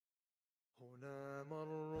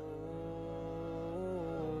مروا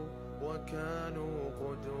وكانوا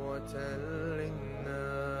قدوة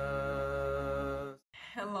للناس.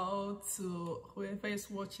 Hello to whoever is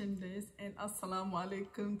watching this, and assalamu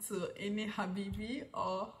alaikum to any Habibi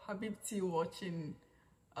or Habibti watching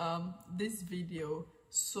this video.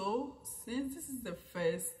 So since this is the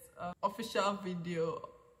first official video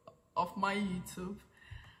of my YouTube,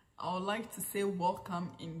 I would like to say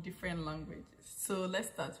welcome in different languages. So let's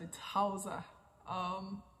start with Hausa.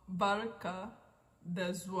 Baraka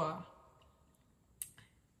da zuwa.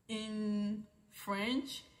 In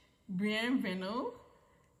French, bienvenue.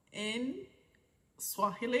 In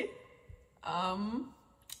Swahili,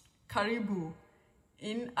 karibu.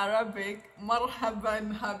 In Arabic,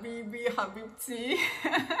 marhaban habibi habibti.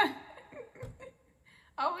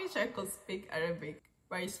 I wish I could speak Arabic,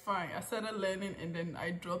 but it's fine. I started learning and then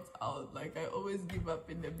I dropped out. Like I always give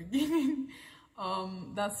up in the beginning.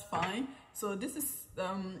 That's fine. So this is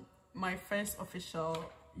my first official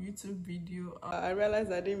YouTube video. I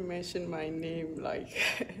realized I didn't mention my name like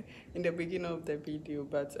in the beginning of the video,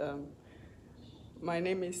 but my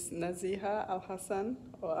name is Naziha Al-Hassan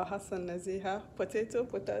or Al-Hassan Naziha. Potato,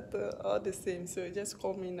 all the same. So just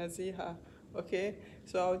call me Naziha. Okay,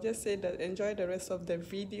 so I'll just say that enjoy the rest of the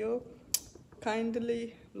video.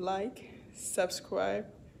 Kindly like, subscribe,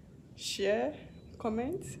 share,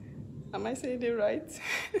 comment. Am I saying it right?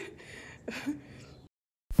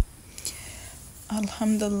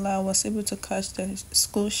 Alhamdulillah, I was able to catch the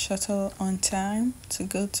school shuttle on time to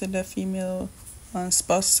go to the female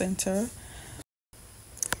sports center.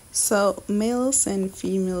 So males and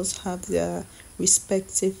females have their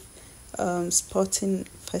respective sporting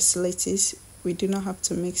facilities. We do not have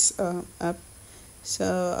to mix up.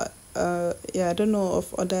 So yeah, I don't know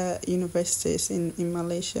of other universities in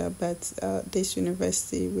Malaysia, but this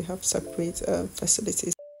university, we have separate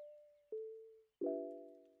facilities.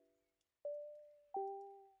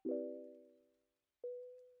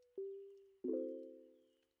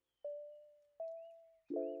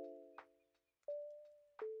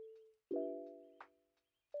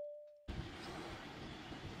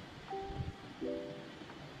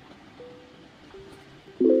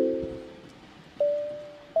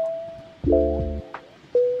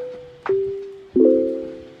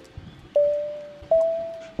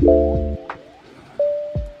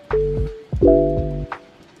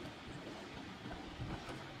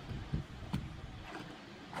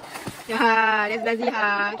 Yeah, that's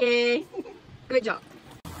Naziha. Okay, good job.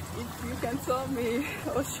 If you can tell me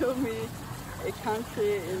or show me a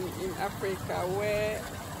country in Africa where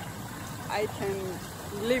I can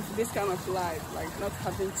live this kind of life, like not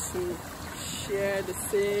having to share the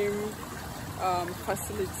same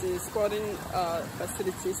facilities, sporting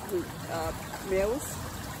facilities with males,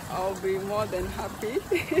 I'll be more than happy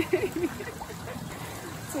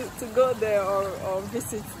to go there or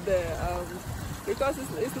visit there. Because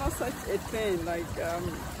it's not such a thing. Like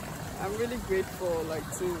I'm really grateful, like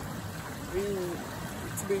to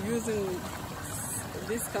be using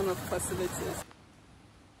this kind of facilities.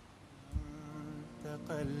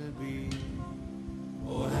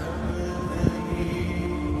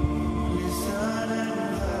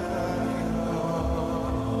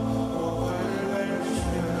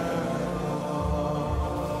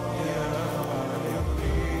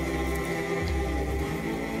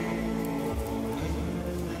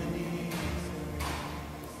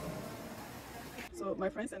 So my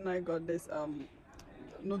friends and I got this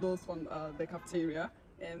noodles from the cafeteria,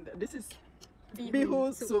 and this is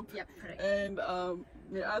bihun soup. Yep, correct. And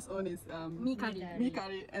Mia's own is mee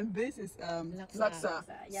curry, and this is laksa.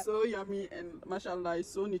 Yep. So yummy, and mashallah,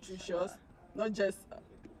 it's so nutritious. Not just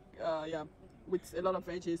yeah, with a lot of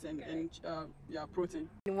veggies and yeah, protein.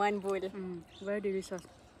 In one bowl. Very delicious.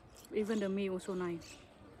 Even the meat also nice.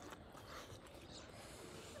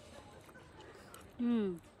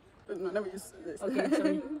 No, let me use this. Okay,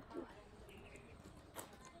 sorry.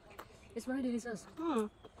 It's very delicious.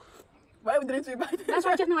 Why didn't you buy this? That's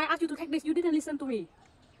why just now I asked you to take this. You didn't listen to me.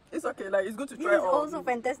 It's okay, like it's good to This try is all. also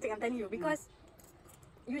fantastic, I'm telling you, because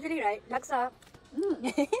usually, right, laksa,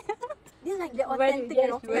 this is like the authentic, you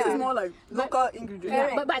know. This is more like local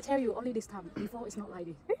ingredients. Yeah, but I tell you, only this time. Before it's not like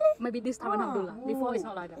this. Maybe this time alhamdulillah. Before it's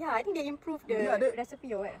not like that. Yeah, I think they improved the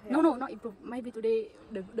recipe or what. No, not improved. Maybe today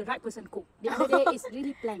the right person cook. The other day is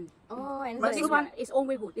really plain. Oh, and But this one is own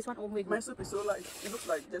way good. This one own way My good. soup is so like, it looks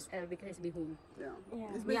like just, Because it's bihun. yeah.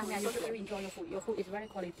 Yeah. It's Yeah, big, you enjoy your food. Your food is very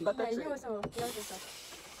quality. But yeah, you also.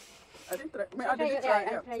 I think try, Try did you yours, try?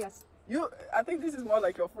 yeah, Yeah. try yours. I think this is more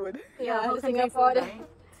like your food. Yeah, how can Singapore. you afford,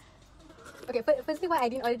 Okay, firstly why I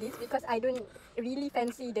didn't order this, because I don't really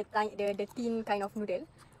fancy the tin kind of noodle.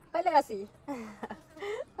 But let us see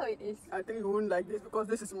how it is. I think you won't like this because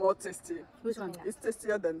this is more tasty. Which one? It's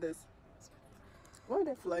tastier than this. Why are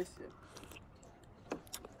there flies here?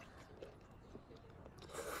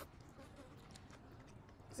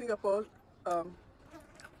 Singapore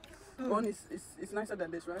one is nicer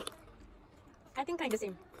than this, right? I think kind of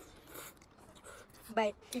same.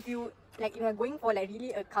 But if you like, you are going for like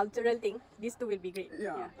really a cultural thing, these two will be great.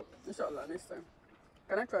 Yeah. Inshallah, next time.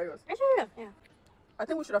 Can I try yours? Sure. Yeah. I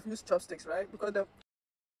think we should have used chopsticks, right? Because the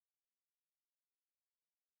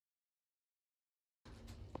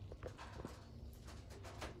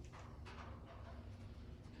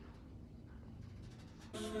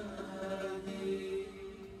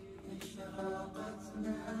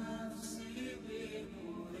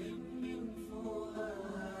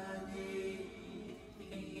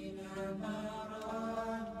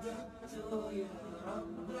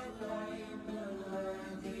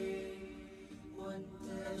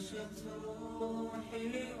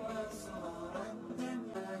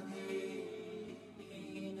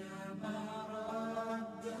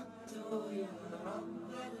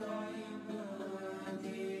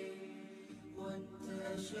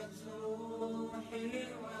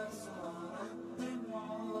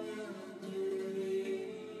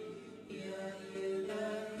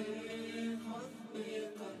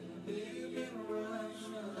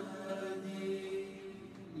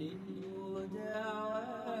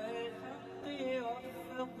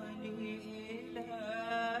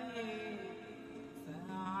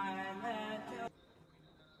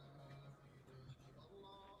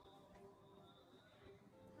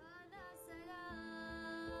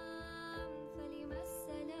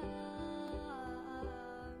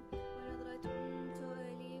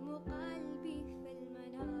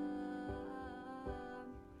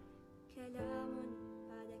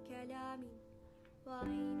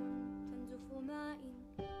وعين تنزف ماء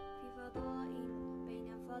في فضاء بين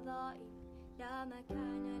فضاء لا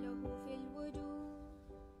مكان له في الوجود.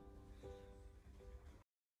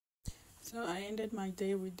 So I ended my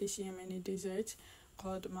day with this Yemeni dessert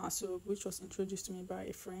called masoub, which was introduced to me by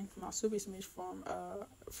a friend. Masoub is made from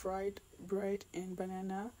fried bread and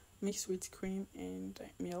banana mixed with cream and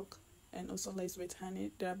milk, and also laced with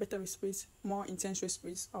honey. There are better recipes, more intense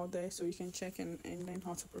recipes out there, so you can check and learn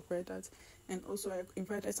how to prepare that. And also I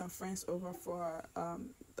invited some friends over for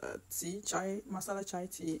tea, chai, masala chai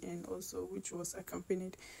tea, and also which was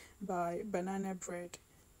accompanied by banana bread.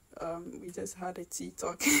 We just had a tea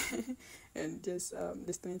talk and just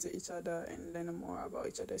listening to each other and learning more about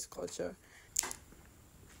each other's culture.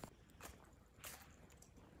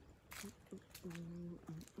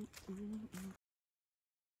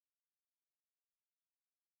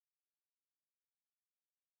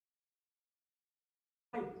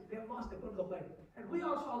 They have lost the purpose of life. And we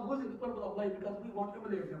also are losing the purpose of life because we want to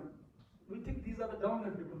emulate them. We think these are the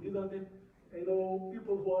dominant people. These are the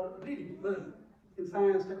people who are really learning in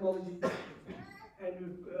science, technology,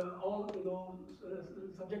 and all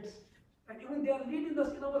subjects. And even they are leading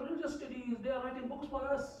us in our religious studies. They are writing books for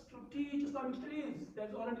us to teach Islamic studies.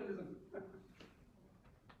 That's Orientalism.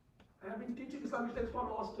 I have been teaching Islamic studies for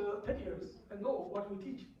the last 30 years and know what we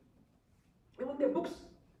teach. Even their books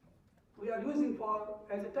we are using for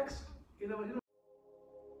as a text in our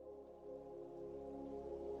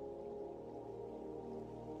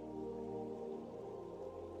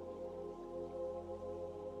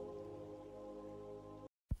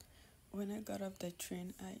When I got off the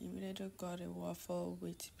train, I immediately got a waffle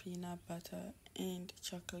with peanut butter and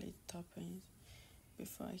chocolate toppings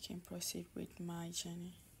before I can proceed with my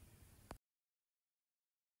journey.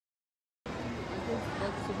 I just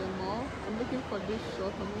got to the mall. I'm looking for this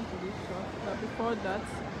shop. I'm going to this shop. But before that,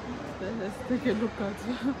 let's take a look at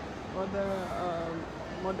other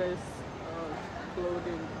modest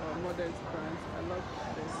clothing or modest brands. I love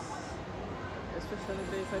this, especially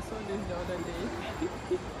this. I saw this the other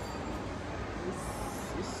day.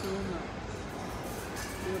 It's so nice,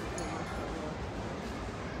 beautiful, mashallah,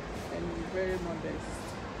 and very modest.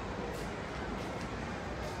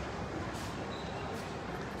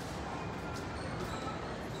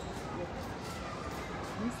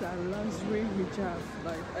 These are luxury hijab.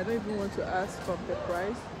 Like, I don't even want to ask for the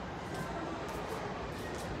price.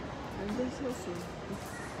 And this also,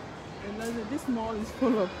 this mall is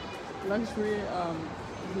full of luxury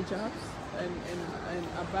hijabs and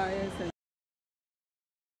abayas and.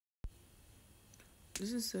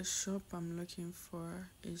 This is the shop I'm looking for.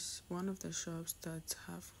 It's one of the shops that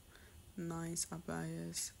have nice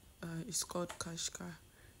abayas. It's called Kashka,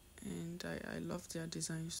 and I love their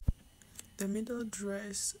designs. The middle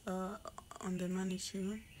dress on the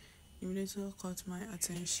mannequin immediately caught my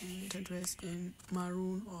attention. The dress in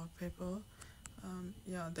maroon or purple.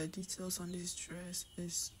 Yeah, the details on this dress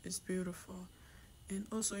is beautiful. And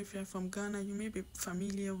also, if you're from Ghana, you may be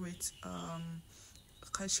familiar with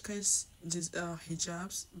kashkash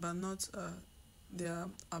hijabs, but not their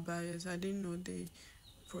abayas. I didn't know they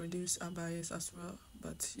produce abayas as well,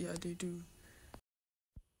 but yeah, they do.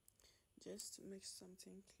 Just to make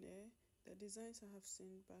something clear, the designs I have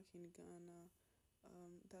seen back in Ghana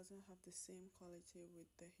doesn't have the same quality with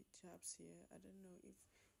the hijabs here. I don't know if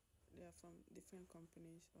they are from different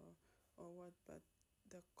companies or what, but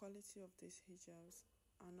the quality of these hijabs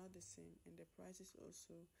are not the same, and the prices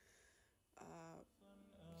also are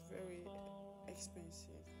very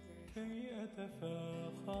expensive, very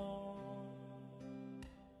high.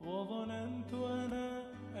 وظننت أنا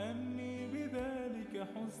أني بذلك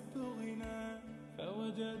حزت غنى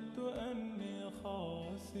فوجدت أني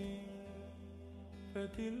خاسر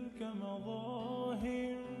فتلك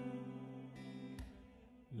مظاهر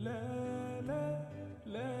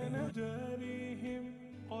لا نجاريهم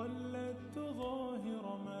قلدت ظاهر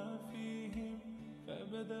ما فيهم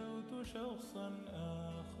فبدأت شخصا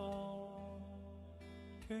آخر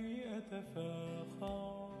كي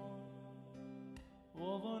أتفاخر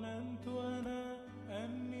وظننت أنا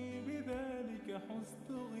أني بذلك حزت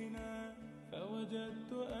غنى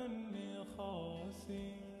فوجدت أني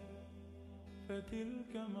خاسر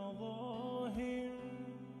فتلك مظاهر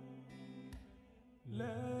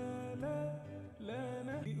لا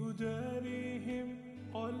أجاريهم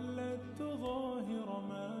قلدت ظاهر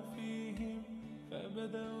ما فيهم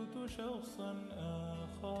فبدأت شخصا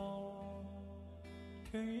آخر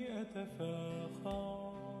كي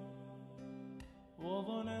أتفاخر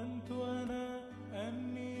وظننت أنا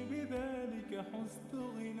أني بذلك حزت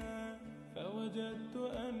غنى فوجدت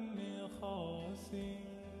أني خاسر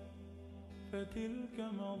فتلك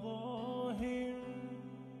مظاهر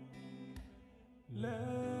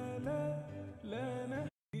لا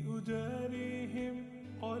أجاريهم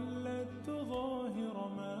قلدت ظاهر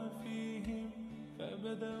ما فيهم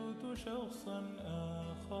فبدأت شخصا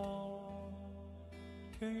آخر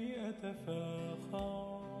كي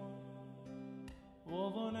أتفاخر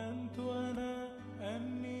وظننت أنا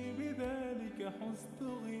أني بذلك حزت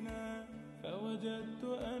غنى فوجدت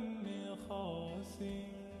أني خاسر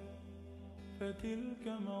فتلك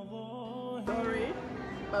مظاهر. Sorry,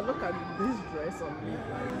 but look at this dress on me.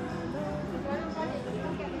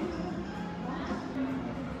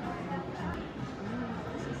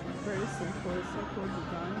 Very simple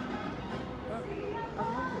design. But I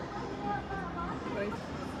love it. Right.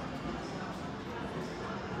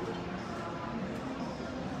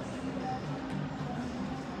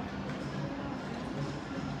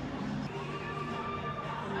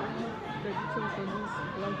 The details on this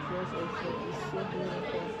black dress also is so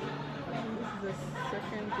beautiful. I think this is the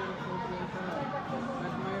second beautiful dress I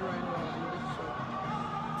admire right now in this shop.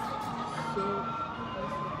 So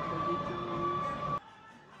let's look at the details.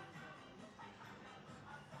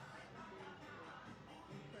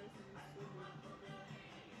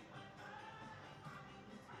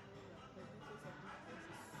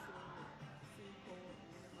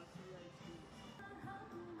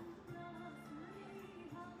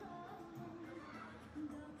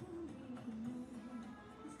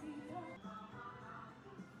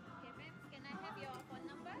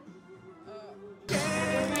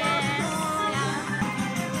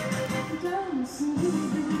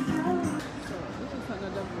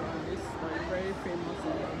 Another brand is like very famous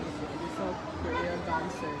in Malaysia. It's South Korea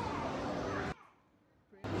dancer.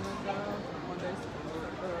 Another modest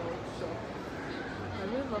shop. I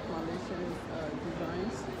really love Malaysian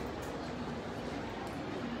designs.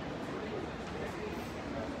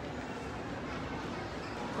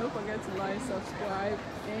 Don't forget to like, subscribe,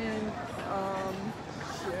 and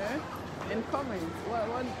share and comment.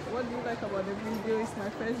 What do you like about the video? It's my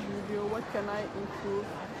first video. What can I improve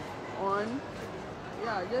on?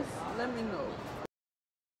 Yeah, just let me know.